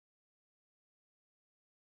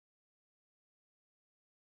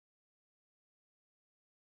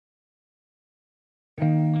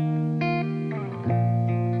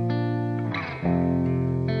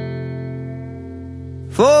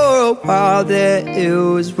a while there it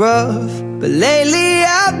was rough, but lately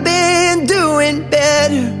I've been doing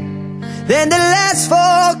better than the last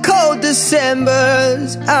 4 cold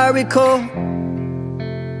Decembers I recall.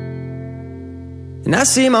 And I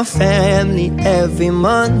see my family every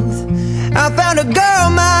month. I found a girl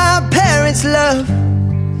my parents love.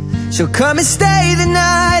 She'll come and stay the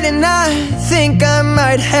night, and I think I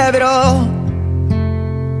might have it all.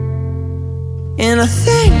 And I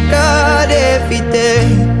thank God every day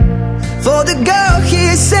for the girl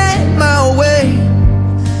He sent my way.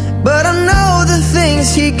 But I know the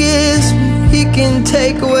things He gives me, He can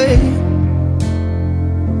take away.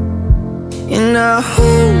 And I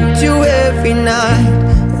hold you every night,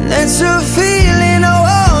 and that's a feeling I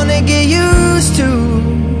wanna get used to.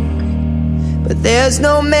 But there's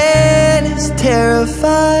no man as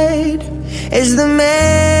terrified as the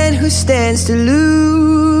man who stands to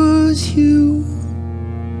lose you.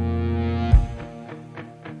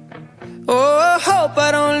 Oh, I hope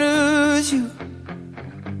I don't lose you.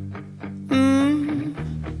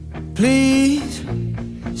 Please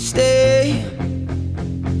stay.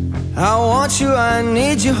 I want you, I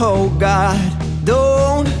need you, oh God.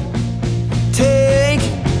 Don't take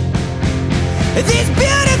these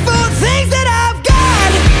beautiful things that I've got.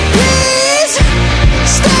 Please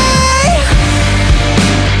stay.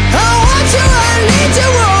 I want you, I need you,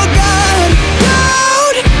 oh God.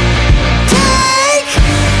 Don't take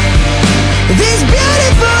these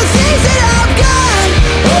beautiful things that I've got.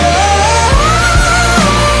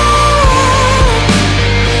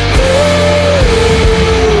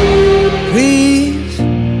 Please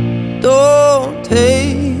don't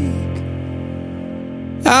take.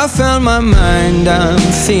 I found my mind, I'm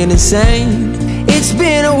feeling sane. It's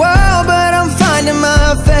been a while, but I'm finding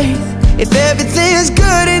my faith. If everything's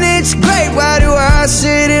good and it's great, why do I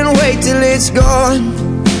sit and wait till it's gone?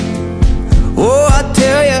 Oh, I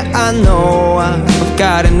tell you, I know I've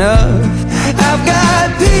got enough. I've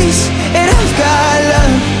got peace and I've got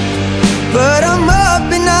love, but I'm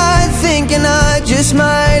up at night thinking I just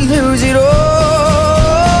might lose it all.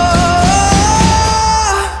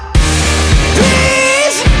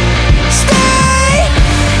 Please stay.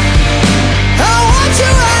 I want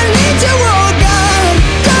you, I need you, oh God.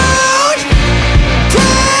 Don't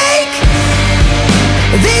take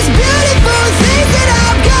these beautiful things that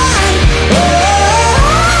I've got.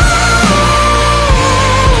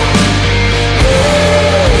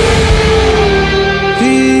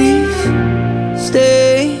 Please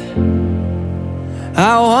stay. I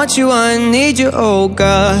want you, I need you, oh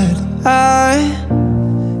God. I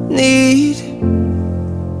need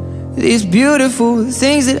these beautiful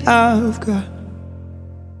things that I've got.